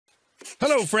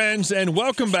Hello, friends, and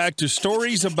welcome back to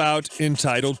Stories About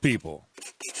Entitled People.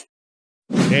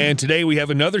 And today we have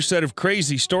another set of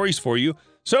crazy stories for you.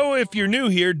 So if you're new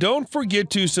here, don't forget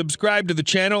to subscribe to the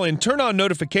channel and turn on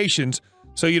notifications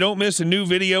so you don't miss a new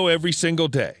video every single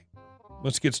day.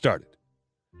 Let's get started.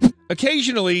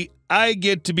 Occasionally, I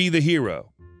get to be the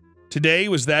hero. Today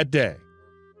was that day.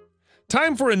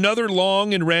 Time for another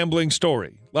long and rambling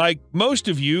story. Like most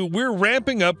of you, we're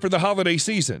ramping up for the holiday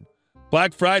season.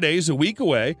 Black Friday is a week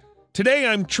away. Today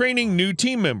I'm training new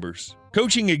team members,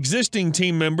 coaching existing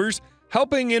team members,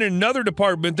 helping in another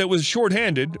department that was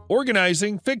shorthanded,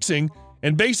 organizing, fixing,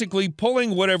 and basically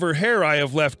pulling whatever hair I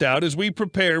have left out as we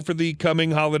prepare for the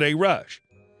coming holiday rush.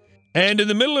 And in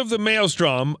the middle of the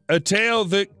maelstrom, a tale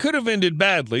that could have ended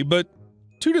badly, but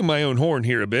tooting my own horn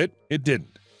here a bit, it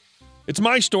didn't. It's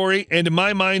my story, and in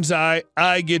my mind's eye,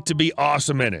 I get to be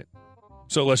awesome in it.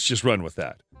 So let's just run with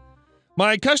that.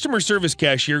 My customer service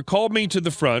cashier called me to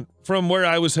the front from where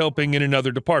I was helping in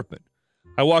another department.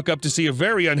 I walk up to see a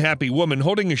very unhappy woman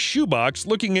holding a shoebox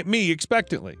looking at me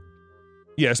expectantly.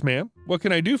 "Yes, ma'am. What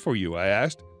can I do for you?" I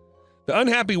asked. The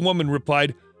unhappy woman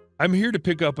replied, "I'm here to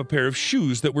pick up a pair of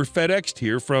shoes that were FedExed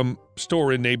here from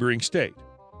store in neighboring state."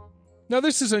 Now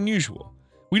this is unusual.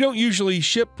 We don't usually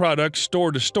ship products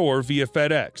store to store via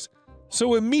FedEx,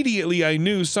 so immediately I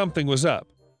knew something was up.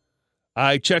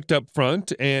 I checked up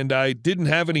front, and I didn't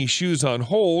have any shoes on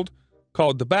hold,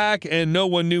 called the back, and no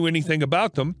one knew anything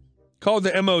about them, called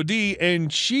the MOD,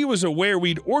 and she was aware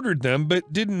we'd ordered them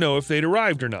but didn't know if they'd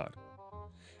arrived or not.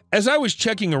 As I was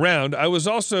checking around, I was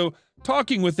also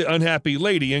talking with the unhappy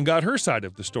lady and got her side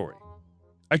of the story.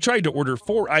 "I tried to order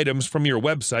 4 items from your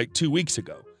website 2 weeks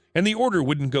ago, and the order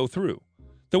wouldn't go through.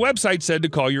 The website said to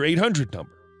call your 800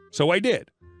 number, so I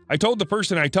did. I told the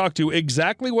person I talked to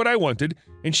exactly what I wanted,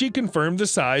 and she confirmed the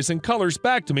size and colors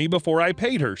back to me before I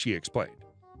paid her," she explained.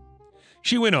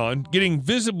 She went on, getting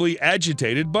visibly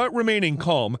agitated but remaining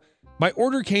calm. "My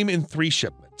order came in 3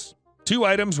 shipments. 2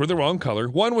 items were the wrong color,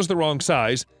 1 was the wrong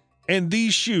size, and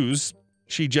these shoes,"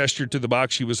 she gestured to the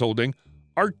box she was holding,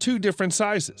 "are 2 different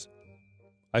sizes."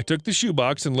 I took the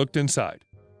shoebox and looked inside.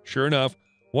 Sure enough,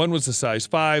 one was a size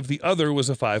 5, the other was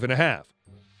a 5.5.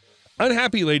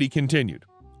 Unhappy lady continued.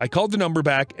 "I called the number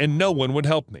back and no one would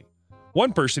help me.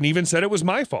 One person even said it was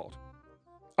my fault.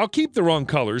 I'll keep the wrong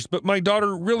colors, but my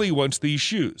daughter really wants these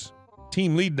shoes.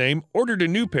 Team lead name ordered a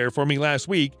new pair for me last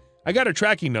week. I got a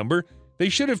tracking number. They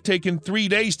should have taken 3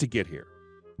 days to get here.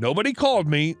 Nobody called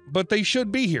me, but they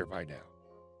should be here by now."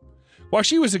 While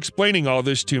she was explaining all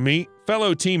this to me,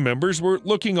 fellow team members were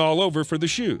looking all over for the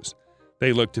shoes.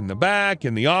 They looked in the back,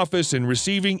 in the office, in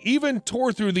receiving, even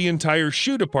tore through the entire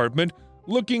shoe department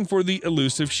looking for the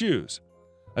elusive shoes.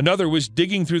 Another was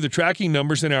digging through the tracking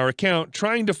numbers in our account,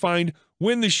 trying to find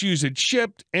when the shoes had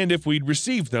shipped and if we'd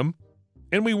received them,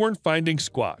 and we weren't finding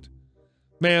squat.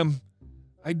 "Ma'am,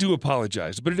 I do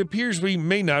apologize, but it appears we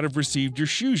may not have received your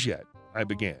shoes yet," I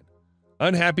began.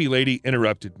 Unhappy lady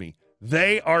interrupted me.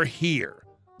 "They are here.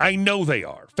 I know they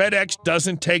are. FedEx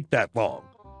doesn't take that long.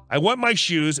 I want my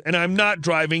shoes, and I'm not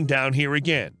driving down here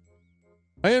again."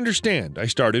 "I understand," I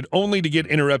started, only to get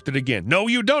interrupted again. "No,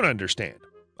 you don't understand.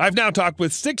 I've now talked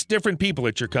with 6 different people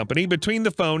at your company between the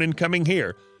phone and coming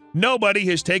here. Nobody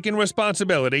has taken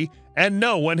responsibility, and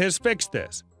no one has fixed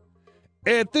this."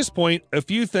 At this point, a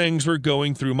few things were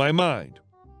going through my mind.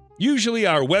 Usually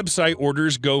our website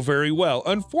orders go very well.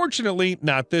 Unfortunately,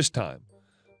 not this time.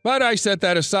 But I set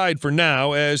that aside for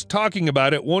now, as talking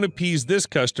about it won't appease this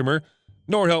customer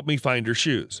nor help me find her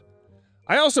shoes.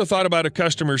 I also thought about a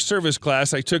customer service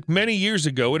class I took many years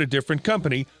ago at a different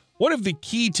company. One of the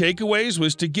key takeaways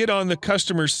was to get on the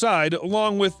customer's side,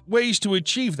 along with ways to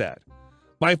achieve that.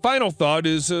 My final thought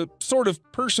is a sort of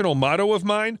personal motto of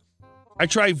mine. I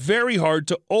try very hard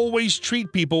to always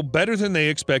treat people better than they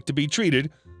expect to be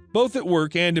treated, both at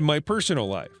work and in my personal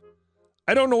life.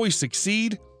 I don't always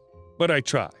succeed, but I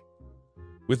try.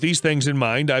 With these things in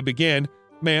mind, I began,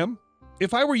 "Ma'am,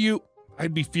 if I were you,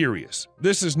 I'd be furious.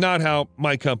 This is not how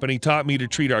my company taught me to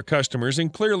treat our customers,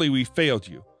 and clearly we failed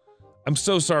you. I'm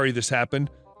so sorry this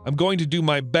happened. I'm going to do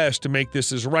my best to make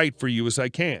this as right for you as I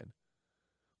can."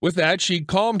 With that, she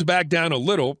calmed back down a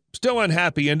little, still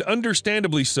unhappy and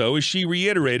understandably so, as she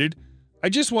reiterated, "I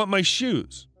just want my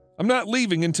shoes. I'm not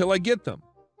leaving until I get them."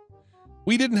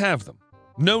 We didn't have them.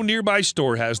 No nearby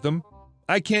store has them.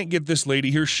 I can't get this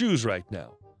lady her shoes right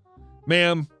now.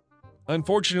 "Ma'am,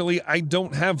 unfortunately, I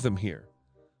don't have them here.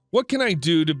 What can I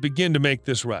do to begin to make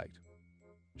this right?"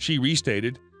 She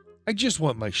restated, "I just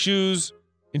want my shoes,"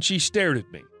 and she stared at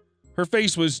me. Her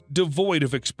face was devoid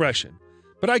of expression,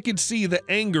 but I could see the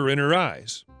anger in her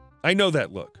eyes. I know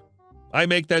that look. I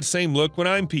make that same look when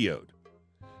I'm PO'd.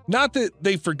 Not that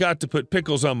they forgot to put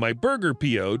pickles on my burger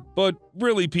PO'd, but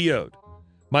really PO'd.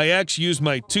 My ex used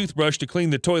my toothbrush to clean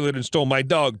the toilet and stole my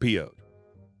dog PO'd.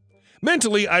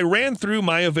 Mentally, I ran through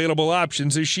my available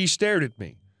options as she stared at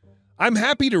me. I'm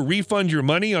happy to refund your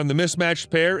money on the mismatched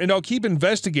pair, and I'll keep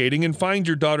investigating and find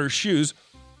your daughter's shoes,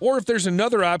 or if there's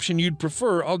another option you'd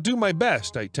prefer, I'll do my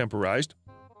best, I temporized.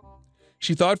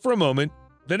 She thought for a moment,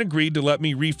 then agreed to let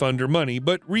me refund her money,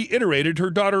 but reiterated her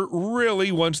daughter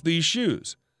really wants these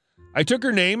shoes. I took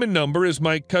her name and number as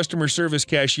my customer service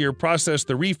cashier processed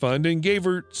the refund and gave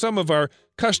her some of our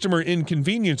customer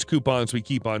inconvenience coupons we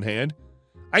keep on hand.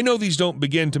 I know these don't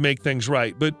begin to make things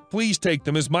right, but please take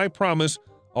them as my promise.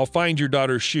 I'll find your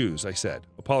daughter's shoes, I said,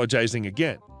 apologizing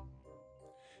again.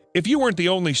 If you weren't the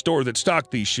only store that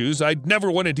stocked these shoes, I'd never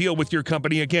want to deal with your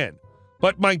company again.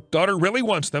 But my daughter really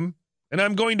wants them, and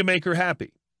I'm going to make her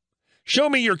happy. Show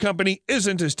me your company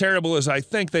isn't as terrible as I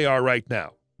think they are right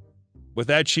now. With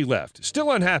that, she left,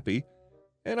 still unhappy,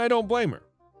 and I don't blame her.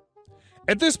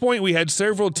 At this point, we had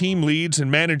several team leads and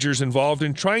managers involved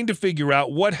in trying to figure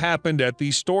out what happened at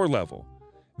the store level.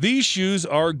 These shoes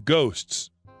are ghosts,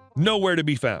 nowhere to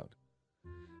be found.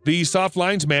 The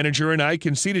Softlines manager and I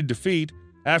conceded defeat.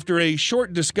 After a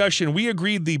short discussion, we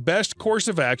agreed the best course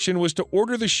of action was to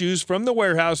order the shoes from the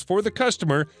warehouse for the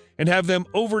customer and have them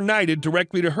overnighted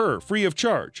directly to her, free of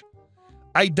charge.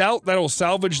 I doubt that'll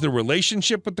salvage the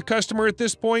relationship with the customer at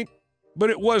this point, but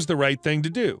it was the right thing to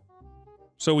do.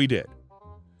 So we did.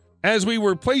 As we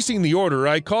were placing the order,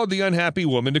 I called the unhappy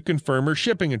woman to confirm her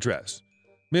shipping address.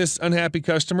 Miss Unhappy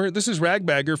Customer, this is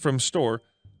Ragbagger from store.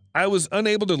 I was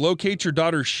unable to locate your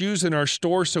daughter's shoes in our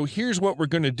store, so here's what we're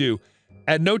going to do.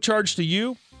 At no charge to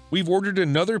you, we've ordered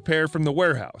another pair from the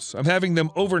warehouse. I'm having them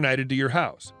overnighted to your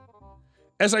house.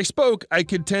 As I spoke, I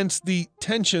could sense the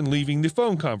tension leaving the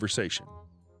phone conversation.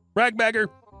 Ragbagger,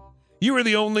 you were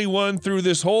the only one through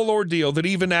this whole ordeal that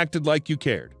even acted like you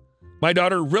cared. My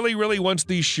daughter really wants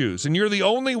these shoes, and you're the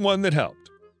only one that helped.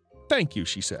 Thank you,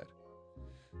 she said.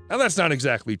 Now, that's not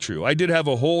exactly true. I did have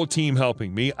a whole team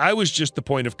helping me. I was just the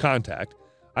point of contact.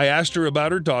 I asked her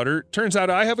about her daughter. Turns out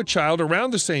I have a child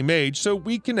around the same age, so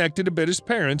we connected a bit as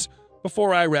parents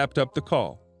before I wrapped up the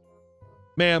call.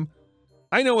 Ma'am,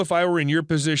 I know if I were in your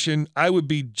position, I would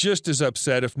be just as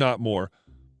upset, if not more.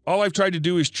 All I've tried to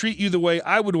do is treat you the way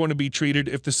I would want to be treated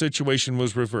if the situation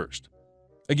was reversed.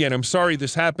 Again, I'm sorry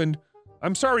this happened.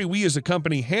 I'm sorry we as a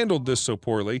company handled this so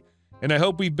poorly, and I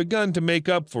hope we've begun to make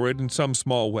up for it in some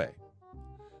small way.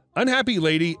 Unhappy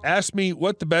lady asked me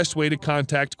what the best way to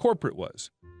contact corporate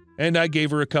was, and I gave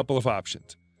her a couple of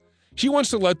options. She wants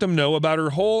to let them know about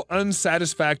her whole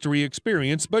unsatisfactory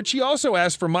experience, but she also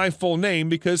asked for my full name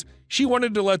because she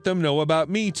wanted to let them know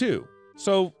about me too.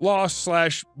 So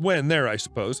loss/win there, I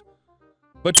suppose.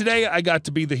 But today I got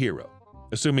to be the hero,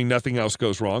 assuming nothing else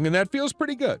goes wrong, and that feels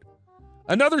pretty good.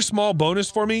 Another small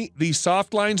bonus for me, the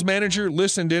Softlines manager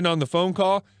listened in on the phone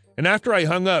call, and after I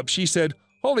hung up, she said,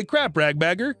 "Holy crap,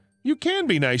 Ragbagger, you can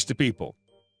be nice to people."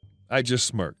 I just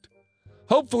smirked.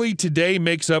 Hopefully today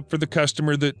makes up for the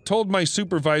customer that told my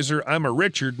supervisor I'm a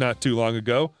Richard not too long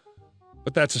ago,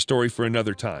 but that's a story for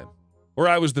another time. Where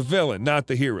I was the villain, not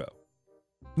the hero.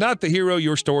 Not the hero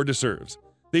your store deserves,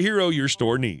 the hero your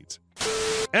store needs.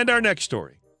 And our next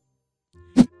story.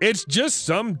 It's just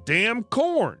some damn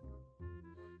corn.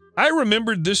 I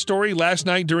remembered this story last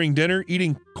night during dinner,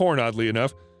 eating corn oddly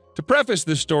enough. To preface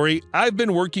this story, I've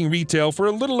been working retail for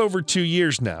a little over 2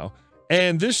 years now,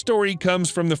 and this story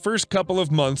comes from the first couple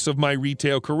of months of my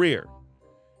retail career.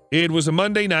 It was a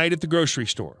Monday night at the grocery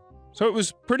store, so it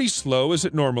was pretty slow as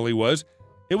it normally was.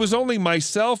 It was only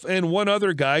myself and one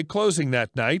other guy closing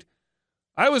that night.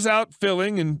 I was out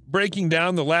filling and breaking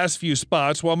down the last few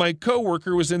spots while my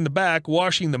coworker was in the back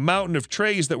washing the mountain of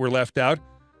trays that were left out.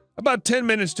 About 10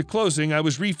 minutes to closing, I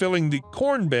was refilling the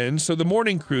corn bins so the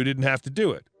morning crew didn't have to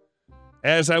do it.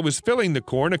 As I was filling the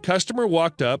corn, a customer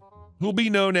walked up who'll be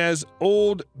known as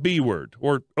Old B-Word,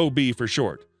 or OB for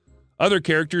short. Other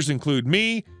characters include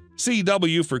me,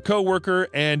 CW for coworker,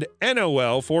 and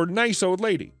NOL for nice old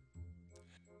lady.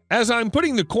 As I'm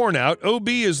putting the corn out, OB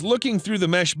is looking through the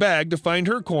mesh bag to find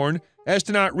her corn as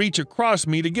to not reach across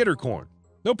me to get her corn.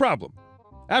 No problem.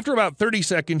 After about 30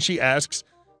 seconds, she asks,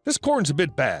 "This corn's a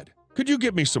bit bad. Could you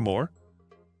get me some more?"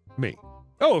 Me.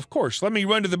 "Oh, of course. Let me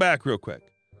run to the back real quick."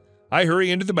 I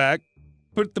hurry into the back,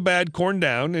 put the bad corn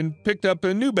down, and picked up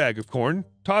a new bag of corn.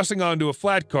 Tossing onto a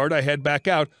flat cart, I head back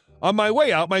out. On my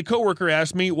way out, my coworker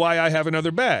asked me why I have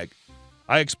another bag.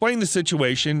 I explain the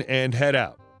situation and head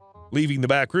out. Leaving the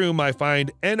back room, I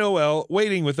find NOL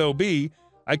waiting with OB.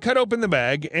 I cut open the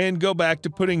bag and go back to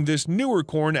putting this newer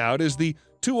corn out as the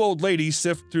two old ladies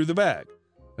sift through the bag.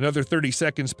 Another 30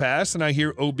 seconds pass, and I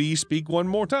hear OB speak one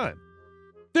more time.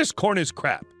 "This corn is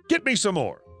crap. Get me some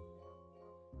more."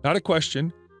 Not a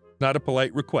question, not a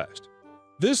polite request.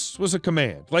 This was a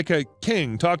command, like a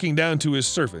king talking down to his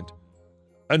servant.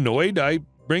 Annoyed, I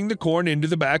bring the corn into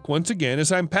the back once again.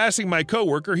 As I'm passing my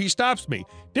coworker, he stops me.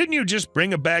 "Didn't you just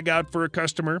bring a bag out for a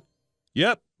customer?"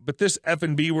 "Yep, but this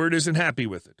F&B word isn't happy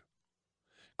with it."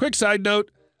 Quick side note,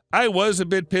 I was a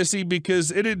bit pissy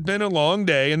because it had been a long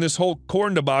day and this whole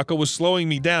corn debacle was slowing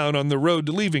me down on the road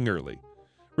to leaving early.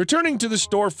 Returning to the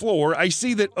store floor, I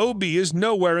see that OB is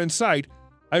nowhere in sight.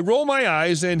 I roll my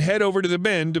eyes and head over to the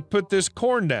bin to put this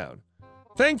corn down.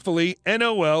 Thankfully,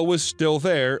 NOL was still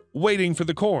there, waiting for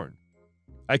the corn.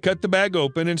 I cut the bag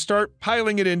open and start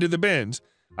piling it into the bins.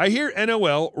 I hear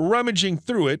NOL rummaging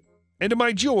through it, and to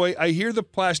my joy, I hear the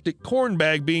plastic corn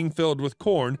bag being filled with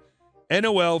corn.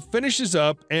 NOL finishes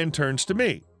up and turns to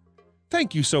me.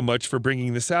 "Thank you so much for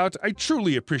bringing this out. I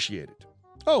truly appreciate it."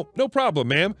 "Oh, no problem,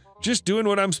 ma'am. Just doing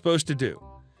what I'm supposed to do."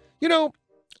 You know,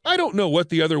 I don't know what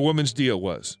the other woman's deal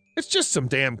was. It's just some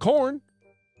damn corn.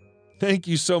 Thank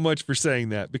you so much for saying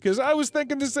that, because I was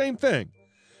thinking the same thing.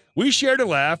 We shared a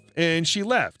laugh, and she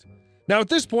left. Now, at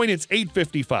this point, it's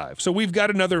 8:55, so we've got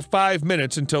another 5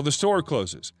 minutes until the store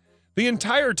closes. The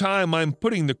entire time I'm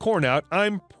putting the corn out,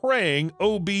 I'm praying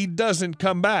OB doesn't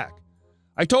come back.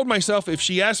 I told myself if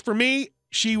she asked for me,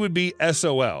 she would be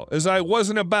SOL, as I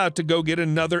wasn't about to go get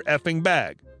another effing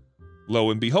bag.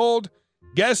 Lo and behold,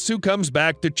 guess who comes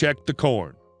back to check the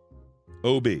corn?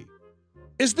 OB.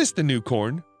 "Is this the new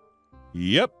corn?"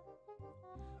 "Yep."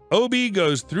 OB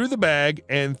goes through the bag,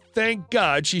 and thank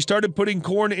God she started putting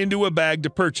corn into a bag to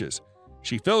purchase.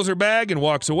 She fills her bag and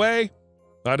walks away.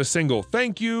 Not a single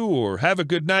thank you or have a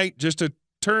good night, just a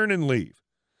turn and leave.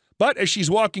 But as she's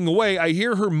walking away, I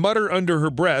hear her mutter under her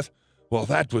breath, "Well,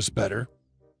 that was better."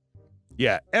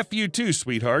 Yeah, F you too,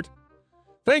 sweetheart.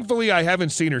 Thankfully, I haven't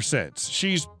seen her since.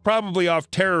 She's probably off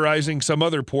terrorizing some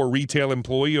other poor retail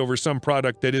employee over some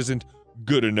product that isn't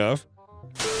good enough.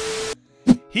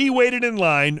 He waited in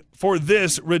line for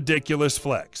this ridiculous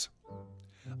flex.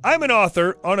 I'm an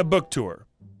author on a book tour.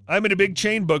 I'm in a big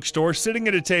chain bookstore, sitting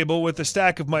at a table with a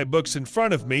stack of my books in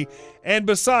front of me, and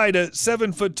beside a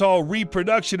 7-foot-tall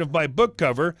reproduction of my book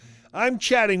cover, I'm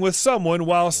chatting with someone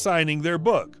while signing their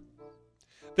book.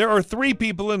 There are 3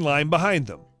 people in line behind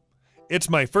them. It's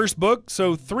my first book,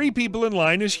 so 3 people in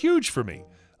line is huge for me.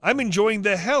 I'm enjoying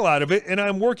the hell out of it, and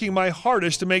I'm working my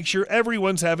hardest to make sure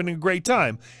everyone's having a great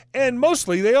time, and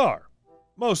mostly they are.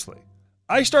 Mostly.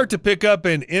 I start to pick up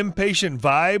an impatient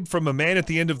vibe from a man at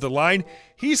the end of the line.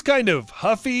 He's kind of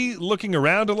huffy, looking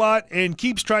around a lot, and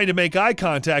keeps trying to make eye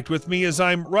contact with me as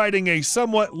I'm writing a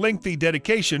somewhat lengthy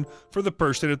dedication for the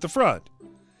person at the front.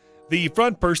 The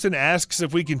front person asks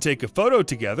if we can take a photo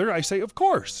together. I say, of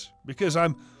course, because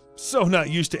I'm so not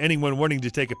used to anyone wanting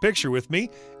to take a picture with me,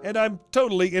 and I'm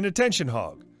totally an attention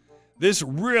hog. This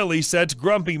really sets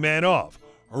Grumpy Man off.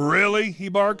 "Really?" he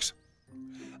barks.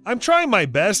 I'm trying my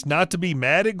best not to be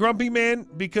mad at Grumpy Man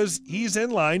because he's in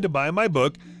line to buy my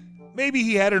book. Maybe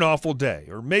he had an awful day,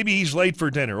 or maybe he's late for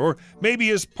dinner, or maybe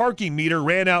his parking meter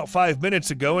ran out 5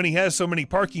 minutes ago and he has so many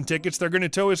parking tickets they're going to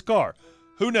tow his car.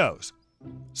 Who knows?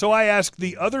 So I ask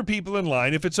the other people in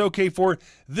line if it's okay for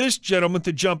this gentleman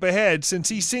to jump ahead since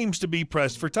he seems to be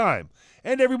pressed for time,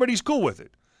 and everybody's cool with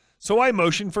it. So I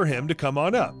motion for him to come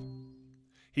on up.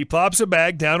 He plops a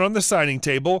bag down on the signing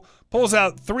table, pulls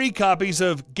out 3 copies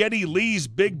of Geddy Lee's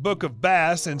Big Book of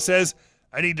Bass, and says,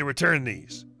 "I need to return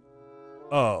these."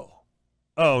 Oh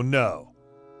no.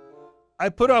 I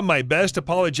put on my best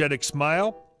apologetic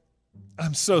smile.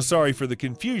 "I'm so sorry for the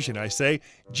confusion," I say,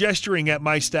 gesturing at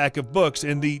my stack of books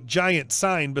and the giant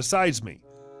sign beside me.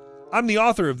 "I'm the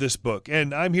author of this book,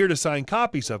 and I'm here to sign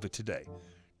copies of it today."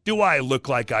 "Do I look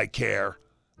like I care?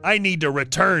 I need to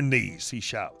return these," he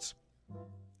shouts.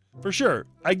 "For sure,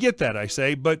 I get that," I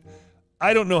say, "but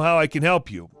I don't know how I can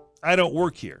help you. I don't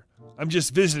work here. I'm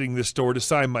just visiting this store to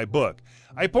sign my book."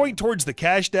 I point towards the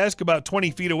cash desk about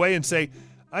 20 feet away and say,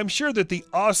 "I'm sure that the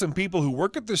awesome people who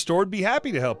work at the store would be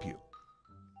happy to help you."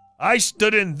 "I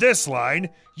stood in this line.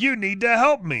 You need to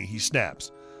help me," he snaps.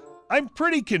 I'm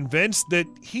pretty convinced that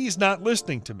he's not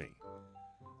listening to me.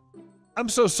 "I'm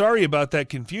so sorry about that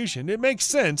confusion. It makes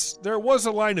sense. There was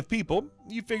a line of people.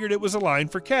 You figured it was a line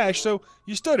for cash, so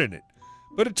you stood in it.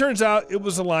 But it turns out it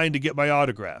was a line to get my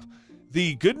autograph.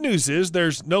 The good news is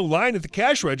there's no line at the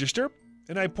cash register,"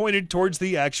 and I pointed towards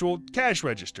the actual cash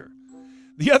register.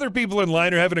 "The other people in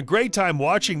line are having a great time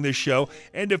watching this show,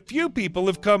 and a few people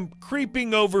have come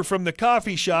creeping over from the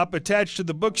coffee shop attached to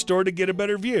the bookstore to get a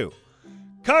better view."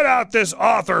 "Cut out this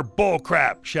author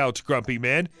bullcrap," shouts Grumpy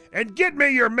Man, "and get me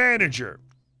your manager."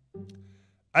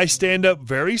 I stand up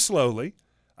very slowly.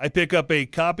 I pick up a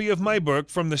copy of my book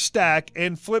from the stack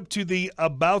and flip to the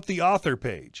About the Author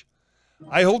page.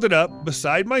 I hold it up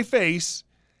beside my face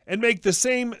and make the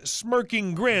same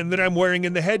smirking grin that I'm wearing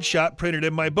in the headshot printed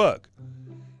in my book.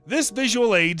 This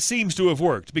visual aid seems to have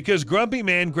worked because Grumpy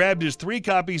Man grabbed his 3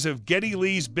 copies of Geddy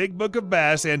Lee's Big Book of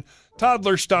Bass and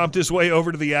Toddler stomped his way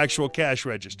over to the actual cash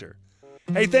register.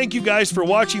 Hey, thank you guys for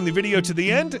watching the video to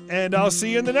the end, and I'll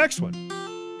see you in the next one.